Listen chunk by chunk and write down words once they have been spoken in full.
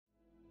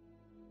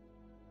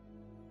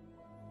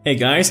Hey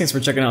guys, thanks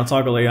for checking out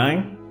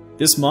ToggleAI.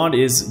 This mod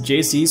is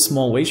JC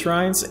Small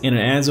Wayshrines, and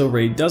it adds over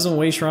a dozen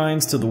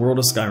Wayshrines to the world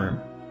of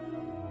Skyrim.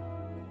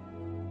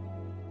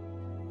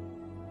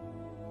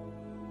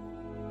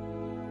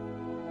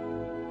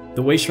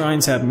 The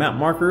Wayshrines have map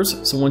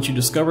markers, so once you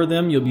discover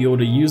them, you'll be able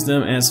to use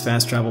them as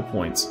fast travel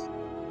points.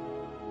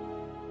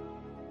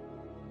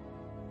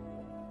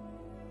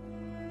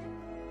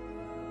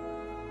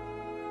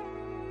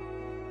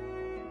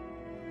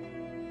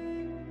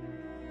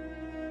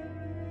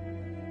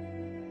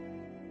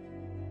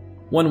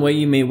 One way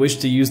you may wish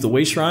to use the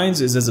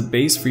Wayshrines is as a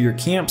base for your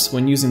camps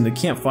when using the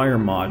Campfire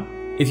mod.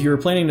 If you are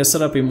planning to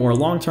set up a more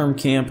long-term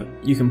camp,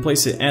 you can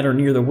place it at or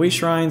near the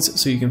Wayshrines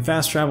so you can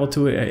fast travel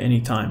to it at any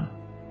time.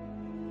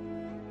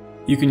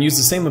 You can use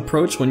the same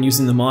approach when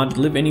using the mod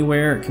Live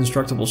Anywhere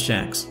Constructible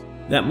Shacks.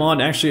 That mod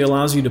actually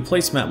allows you to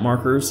place map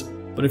markers,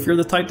 but if you're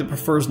the type that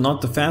prefers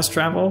not to fast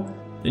travel,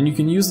 then you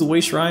can use the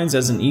Wayshrines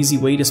as an easy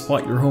way to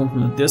spot your home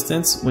from a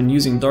distance when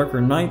using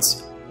darker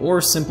nights, or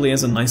simply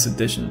as a nice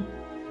addition.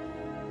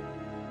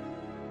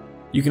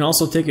 You can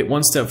also take it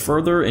one step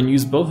further and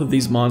use both of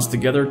these mods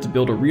together to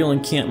build a real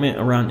encampment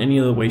around any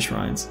of the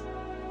Wayshrines.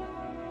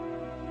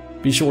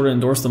 Be sure to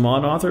endorse the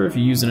mod author if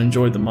you used and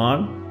enjoyed the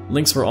mod.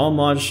 Links for all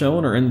mods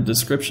shown are in the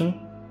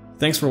description.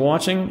 Thanks for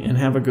watching and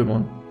have a good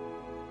one.